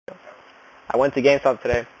I went to GameStop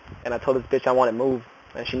today, and I told this bitch I wanted Move,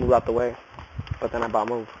 and she moved out the way. But then I bought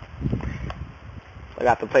Move. I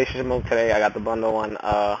got the PlayStation Move today. I got the bundle on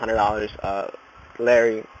 $100.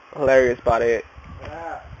 Larry, hilarious about it.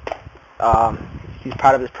 He's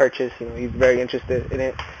proud of his purchase. You know, he's very interested in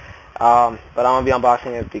it. But I'm gonna be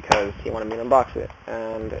unboxing it because he wanted me to unbox it.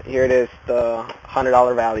 And here it is, the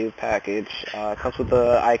 $100 value package. Comes with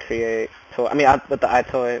the iCreate. So with the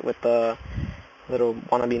iToy, with the little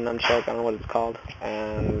wannabe nunchuck. I don't know what it's called,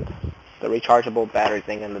 and the rechargeable battery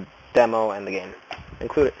thing, and the demo and the game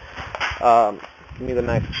included. Give me the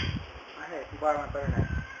knife. Hey, you bought my butter knife.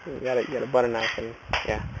 You got a butter knife, and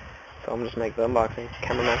yeah. So I'm just make the unboxing.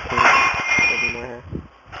 Cameraman can give me more hair.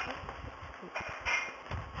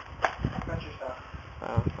 Cut your stuff.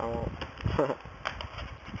 I won't.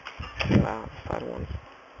 Wow, side ones.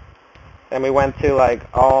 And we went to like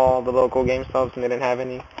all the local GameStops and they didn't have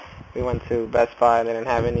any. We went to Best Buy, they didn't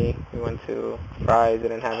have any. We went to Fry's, they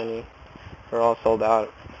didn't have any. They're all sold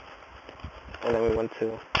out. And then we went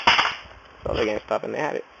to the other GameStop and they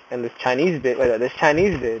had it. And this Chinese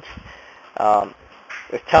bitch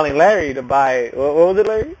is telling Larry to buy, what was it,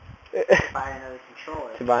 Larry? Buy another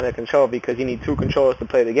controller. To buy another controller because you need 2 controllers to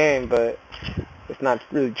play the game, but it's not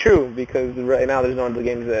really true because right now there's no other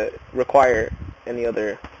games that require any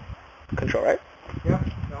other control, right? Yep,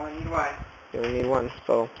 you only need one. You only need one,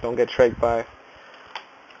 so don't get tricked by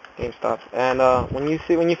GameStop. And when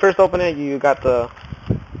you first open it, you got the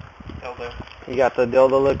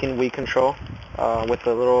dildo-looking Wii control with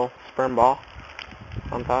the little sperm ball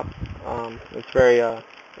on top. It's very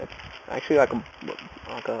it's actually like a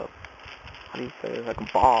how do you say it? Like a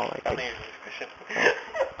ball. Like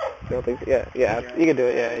you don't think so? Yeah, you can do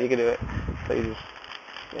it. Yeah, you can do it. So you just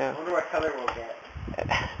I wonder what color we'll get.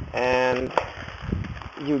 And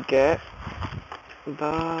you get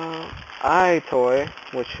the iToy,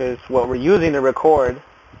 which is what we're using to record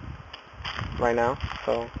right now.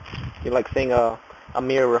 So you're like seeing a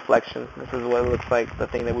mirror reflection. This is what it looks like, the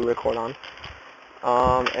thing that we record on.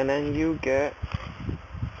 And then you get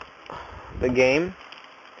the game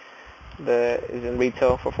that is in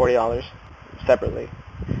retail for $40 separately.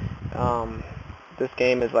 This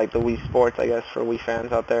game is like the Wii Sports, I guess, for Wii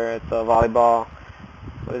fans out there. It's a volleyball.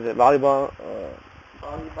 What is it? Volleyball?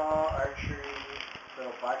 Volleyball, archery,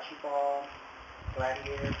 little bocce ball,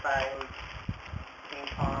 gladiator fight, ping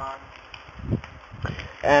pong.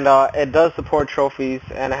 And it does support trophies,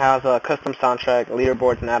 and it has a custom soundtrack,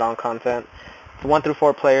 leaderboards, and add-on content. It's 1 through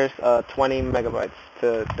 4 players, 20 megabytes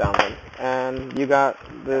to download. And you got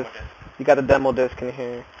this. You got a demo disc in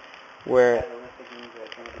here, where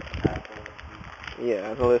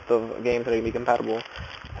yeah, the list of games that are going to be compatible.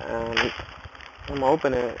 And I'm gonna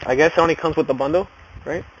open it. I guess it only comes with the bundle,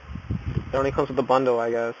 right? It only comes with the bundle,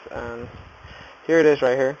 I guess. And here it is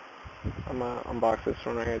right here. I'm gonna unbox this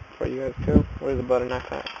one right here for you guys too. Where's the butter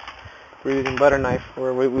knife at? We're using butter knife.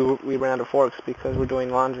 We ran out of forks because we're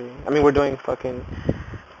doing laundry. I mean, we're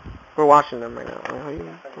washing them right now. How you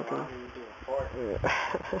fucking?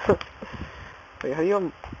 Yeah. Wait, how do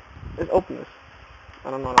you let's open this?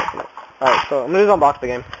 I don't know how to open it. Alright, so I'm gonna just unbox the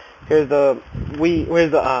game. Here's the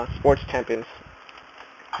Sports Champions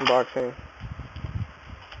unboxing.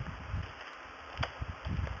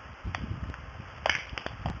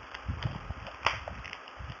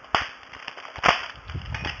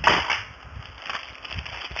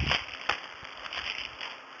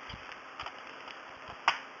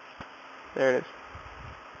 There it is.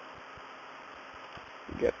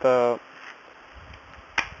 You get the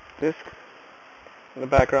disc in the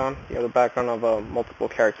background. You have the background of multiple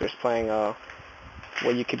characters playing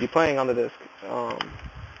what you could be playing on the disc.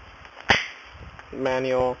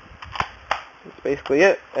 Manual. That's basically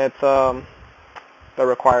it. It's they're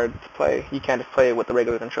required to play. You can't just play it with the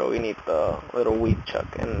regular control. You need the little Wii chuck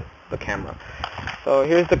and the camera. So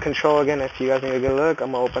here's the control again. If you guys need a good look,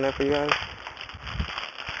 I'm gonna open it for you guys.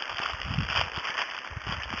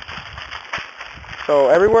 So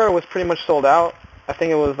everywhere it was pretty much sold out. I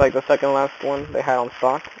think it was like the second last one they had on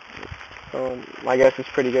stock. So I guess it's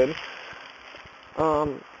pretty good.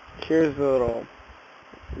 Here's the little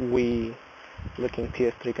Wii looking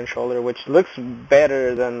PS3 controller, which looks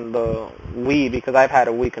better than the Wii because I've had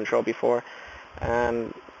a Wii control before,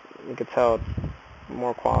 and you can tell it's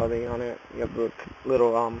more quality on it. You have the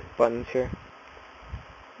little buttons here.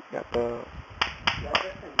 You got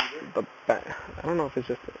I don't know if it's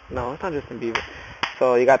just, no, it's not Justin Bieber.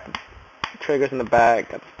 So you got the triggers in the back,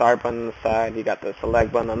 got the start button on the side, you got the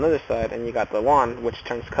select button on the other side, and you got the wand, which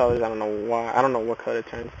turns colors. I don't know why. I don't know what color it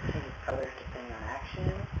turns. I think it's colors depending on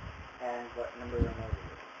action and what number of remote it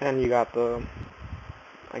is. And you got the,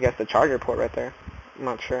 I guess, the charger port right there. I'm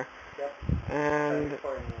not sure. Yep. And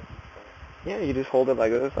Recording is yeah, you just hold it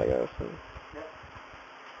like this, I guess. And Yep.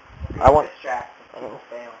 I want- distract if people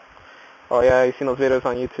fail. oh yeah, you seen those videos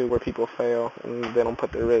on YouTube where people fail and they don't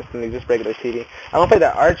put their wrist and they just break their TV. I don't play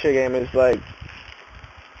that Archer game. It's like,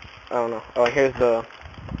 I don't know. Oh, here's the.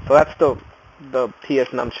 So that's the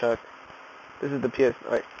PS nunchuck. This is the PS.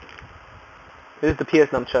 Wait. This is the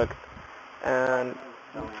PS nunchuck, and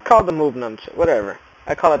it's called the Move nunchuck. Whatever.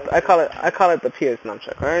 I call it the PS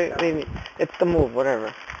nunchuck. All right. I mean, it's the Move.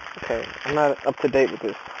 Whatever. Okay. I'm not up to date with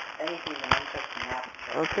this. Anything the nunchucks map.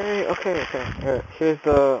 Okay. Here's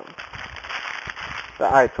the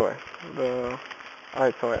iToy. The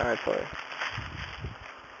iToy.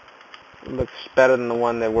 It looks better than the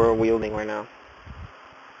one that we're wielding right now.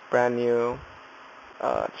 Brand new,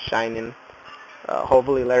 shining.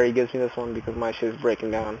 Hopefully Larry gives me this one because my shit is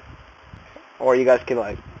breaking down. Or you guys can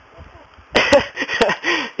like,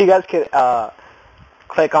 you guys can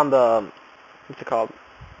click on the, what's it called?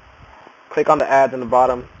 Click on the ads in the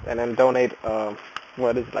bottom and then donate,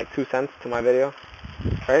 what is it, like 2 cents to my video,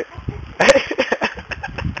 right?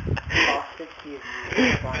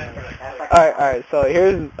 Alright, so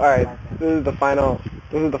this is the final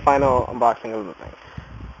unboxing of the thing.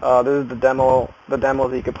 This is the demos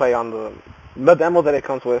that you can play on the demos that it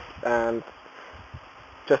comes with, and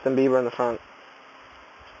Justin Bieber in the front.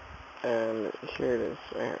 And here it is,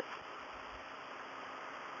 right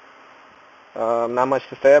here. Not much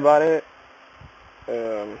to say about it.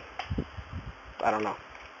 I don't know.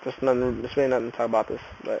 There's really nothing to talk about this,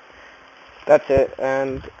 but that's it.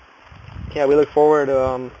 And yeah, we look forward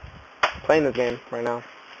to playing this game right now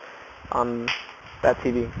on that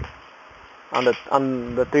TV, on the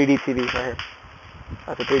 3D TV right here.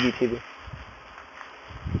 That's a 3D TV.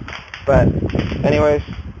 But anyways,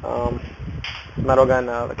 Metal Gun,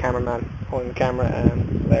 the cameraman holding the camera,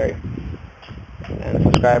 and Larry. And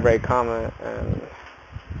subscribe, rate, comment, and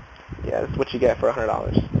yeah, that's what you get for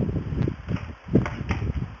 $100.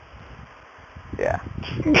 Yeah.